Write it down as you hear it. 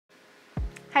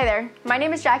Hi there, my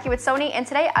name is Jackie with Sony, and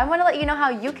today I want to let you know how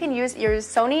you can use your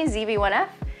Sony ZV-1F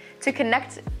to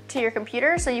connect to your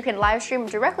computer so you can live stream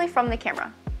directly from the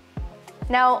camera.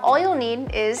 Now, all you'll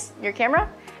need is your camera,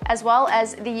 as well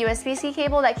as the USB-C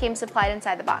cable that came supplied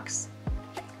inside the box.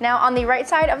 Now, on the right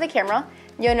side of the camera,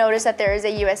 you'll notice that there is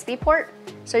a USB port.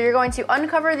 So you're going to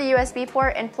uncover the USB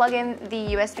port and plug in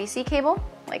the USB-C cable,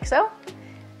 like so.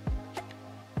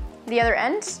 The other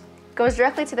end goes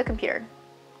directly to the computer.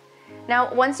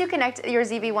 Now, once you connect your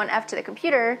ZV-1F to the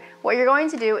computer, what you're going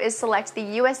to do is select the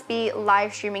USB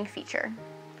live streaming feature.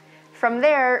 From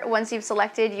there, once you've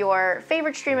selected your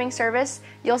favorite streaming service,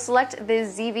 you'll select the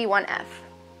ZV-1F.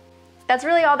 That's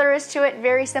really all there is to it,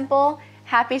 very simple.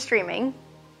 Happy streaming!